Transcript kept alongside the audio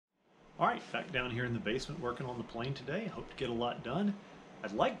All right, back down here in the basement working on the plane today. Hope to get a lot done.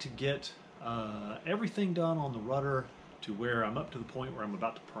 I'd like to get everything done on the rudder to where I'm up to the point where I'm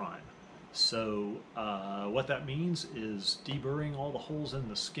about to prime. So what that means is deburring all the holes in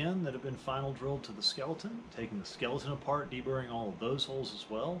the skin that have been final drilled to the skeleton, taking the skeleton apart, deburring all of those holes as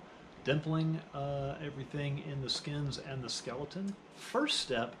well, dimpling everything in the skins and the skeleton. First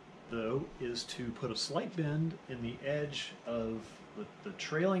step, though, is to put a slight bend in the edge of the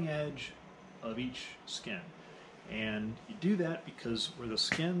trailing edge of each skin. And you do that because where the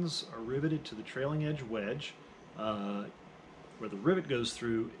skins are riveted to the trailing edge wedge, where the rivet goes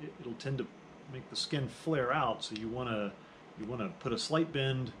through, it'll tend to make the skin flare out. So you want to put a slight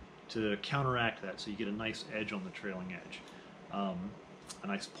bend to counteract that, so you get a nice edge on the trailing edge, a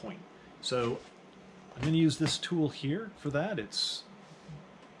nice point. So I'm going to use this tool here for that. It's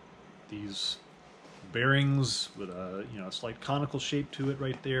these bearings with a a slight conical shape to it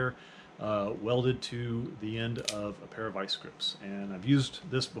right there, welded to the end of a pair of vice grips. And I've used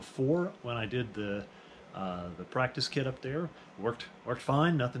this before when I did the practice kit up there. Worked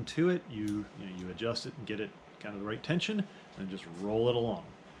fine, nothing to it. You adjust it and get it kind of the right tension, and just roll it along.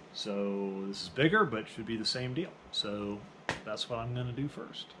 So this is bigger, but should be the same deal. So that's what I'm going to do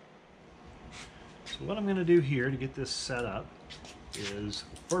first. So what I'm going to do here to get this set up is,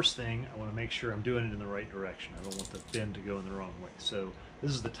 first thing, I want to make sure I'm doing it in the right direction. I don't want the bend to go in the wrong way. So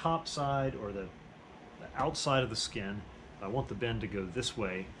this is the top side, or the outside of the skin. I want the bend to go this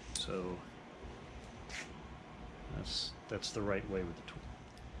way, so that's the right way with the tool.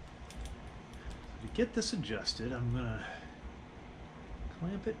 To get this adjusted, I'm going to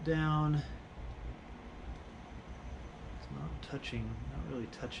clamp it down. It's not really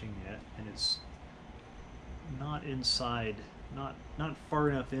touching yet, and it's not inside, not far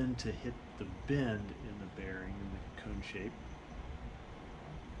enough in to hit the bend in the bearing, in the cone shape.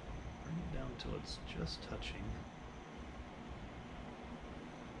 Bring it down till it's just touching.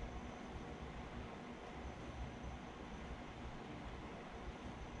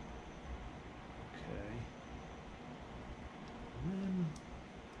 Okay. And then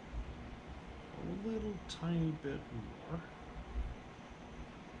a little tiny bit more.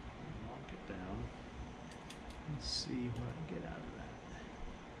 Knock it down. Let's see what I can get out of that.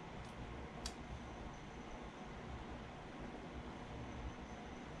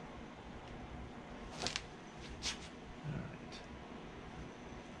 All right.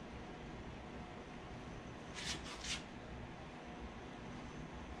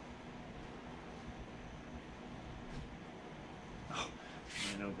 Oh,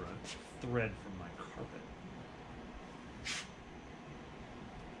 ran over a thread from my carpet.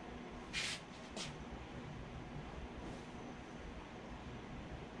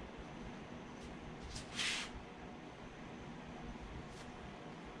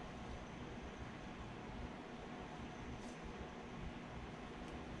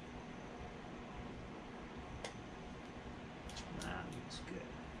 Good.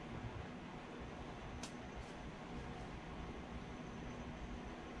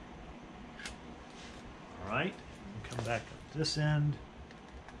 All right, come back up this end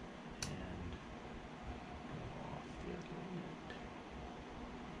and go off the other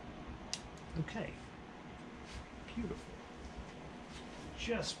end. Okay, beautiful.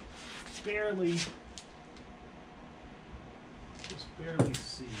 Just barely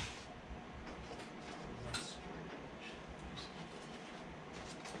see.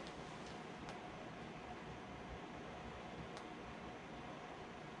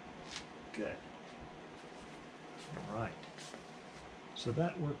 Good. All right. So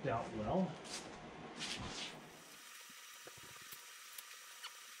that worked out well.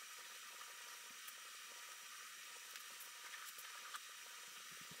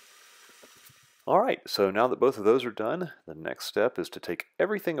 All right, so now that both of those are done, the next step is to take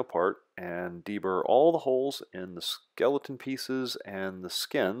everything apart and deburr all the holes in the skeleton pieces and the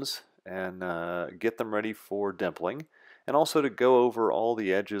skins, and get them ready for dimpling. And also to go over all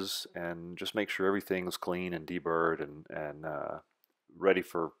the edges and just make sure everything's clean and deburred and ready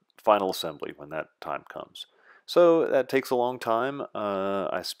for final assembly when that time comes. So that takes a long time.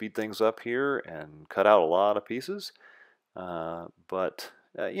 I speed things up here and cut out a lot of pieces, but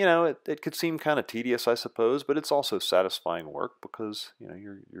it could seem kind of tedious, I suppose, but it's also satisfying work because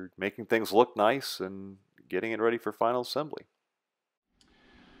you're making things look nice and getting it ready for final assembly.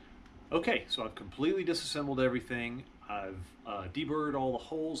 Okay, so I've completely disassembled everything. I've deburred all the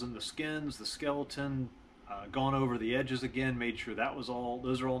holes in the skins, the skeleton, gone over the edges again, made sure those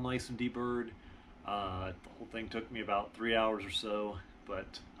are all nice and deburred. The whole thing took me about 3 hours or so,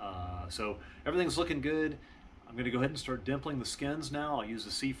 but so everything's looking good. I'm going to go ahead and start dimpling the skins now. I'll use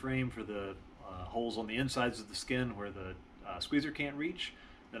the C-frame for the holes on the insides of the skin where the squeezer can't reach.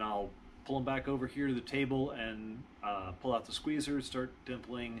 Then I'll pull them back over here to the table and pull out the squeezer, start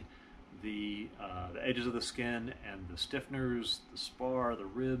dimpling the edges of the skin and the stiffeners, the spar, the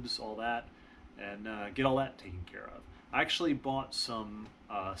ribs, all that, and get all that taken care of. I actually bought some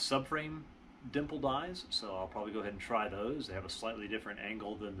subframe dimple dies, so I'll probably go ahead and try those. They have a slightly different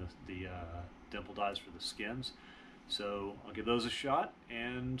angle than the dimple dies for the skins, so I'll give those a shot,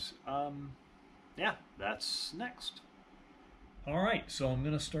 and yeah, that's next. All right, so I'm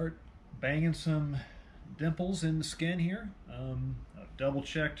going to start banging some dimples in the skin here. I've double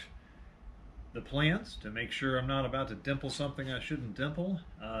checked the plans to make sure I'm not about to dimple something I shouldn't dimple.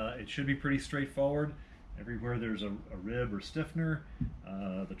 It should be pretty straightforward. Everywhere there's a rib or stiffener,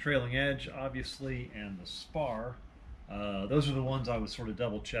 the trailing edge obviously, and the spar. Those are the ones I was sort of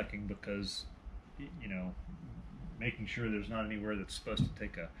double checking because, you know, making sure there's not anywhere that's supposed to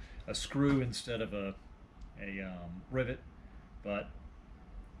take a screw instead of a rivet. But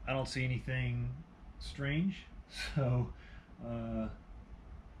I don't see anything strange, so I'm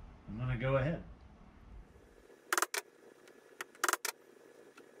gonna go ahead.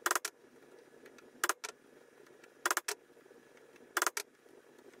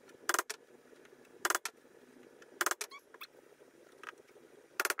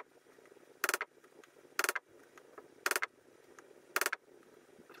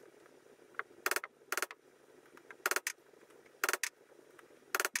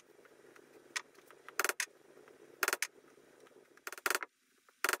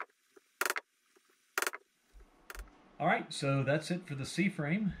 All right, so that's it for the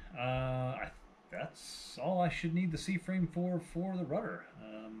C-frame. That's all I should need the C-frame for the rudder.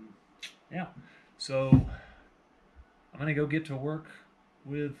 Yeah, so I'm gonna go get to work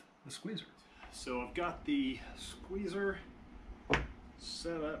with the squeezer. So I've got the squeezer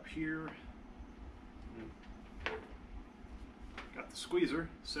set up here. Got the squeezer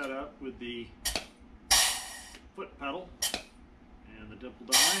set up with the foot pedal and the dimple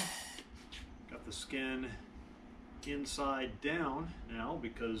die. Got the skin inside down now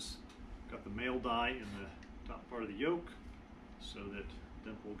because I've got the male die in the top part of the yoke, so that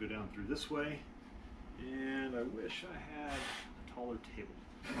dimple will go down through this way. And I wish I had a taller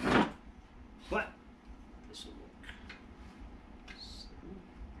table, but this will work. So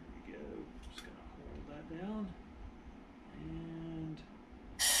here we go. Just gonna hold that down and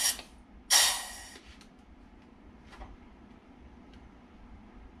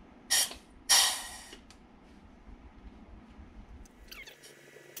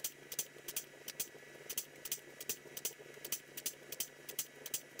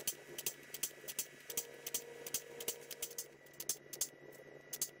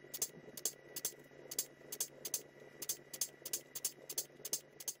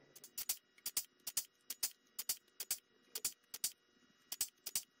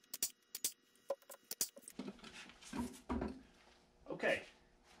okay,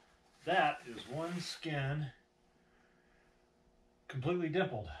 that is one skin completely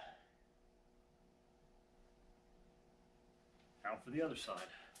dimpled. Now for the other side.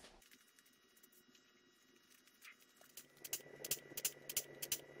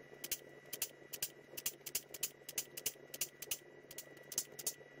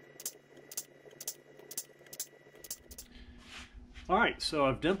 All right, so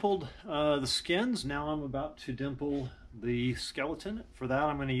I've dimpled the skins. Now I'm about to dimple the skeleton. For that,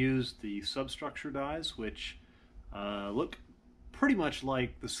 I'm going to use the substructure dies, which look pretty much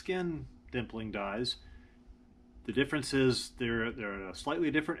like the skin dimpling dies. The difference is they're at a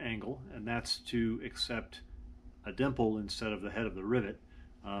slightly different angle, and that's to accept a dimple instead of the head of the rivet.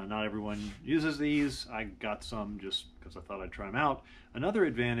 Not everyone uses these. I got some just because I thought I'd try them out. Another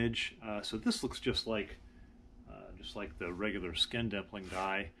advantage, so this looks just like the regular skin dimpling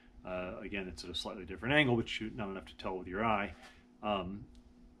die. Again, it's at a slightly different angle, which not enough to tell with your eye.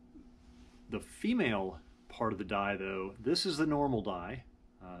 The female part of the die, though, this is the normal die,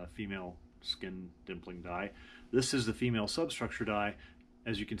 female skin dimpling die. This is the female substructure die.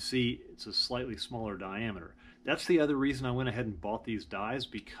 As you can see, it's a slightly smaller diameter. That's the other reason I went ahead and bought these dies,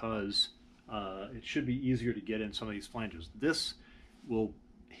 because it should be easier to get in some of these flanges. This will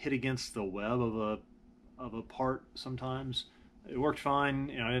hit against the web of a part sometimes. It worked fine.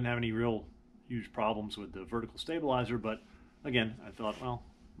 You know, I didn't have any real huge problems with the vertical stabilizer, but again, I thought, well,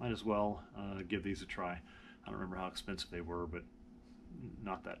 might as well give these a try. I don't remember how expensive they were, but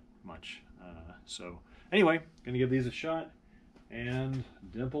not that much. So anyway, gonna give these a shot and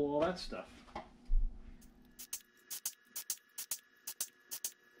dimple all that stuff.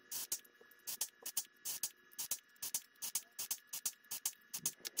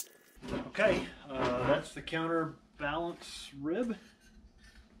 Okay, that's the counterbalance rib.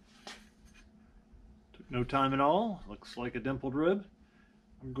 Took no time at all. Looks like a dimpled rib.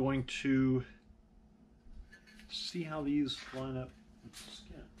 I'm going to see how these line up with the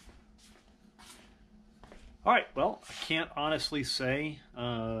skin. Alright, well, I can't honestly say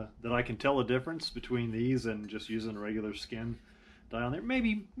that I can tell a difference between these and just using a regular skin dye on there.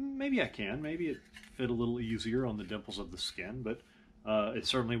 Maybe I can. Maybe it fit a little easier on the dimples of the skin, but it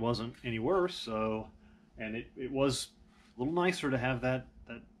certainly wasn't any worse. So, and it was a little nicer to have that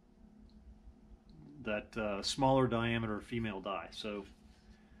smaller diameter female dye. So,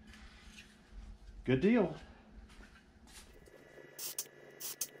 good deal.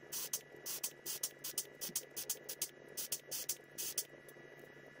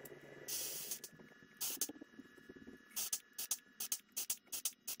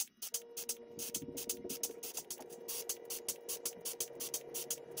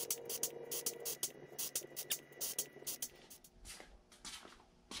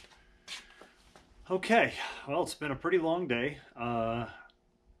 Okay, well, it's been a pretty long day.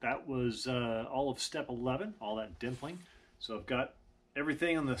 That was all of step 11, all that dimpling. So I've got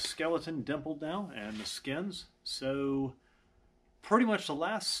everything on the skeleton dimpled now and the skins. So pretty much the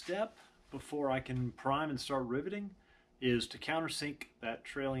last step before I can prime and start riveting is to countersink that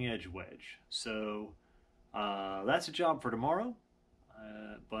trailing edge wedge. So that's a job for tomorrow,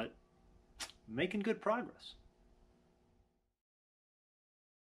 but making good progress.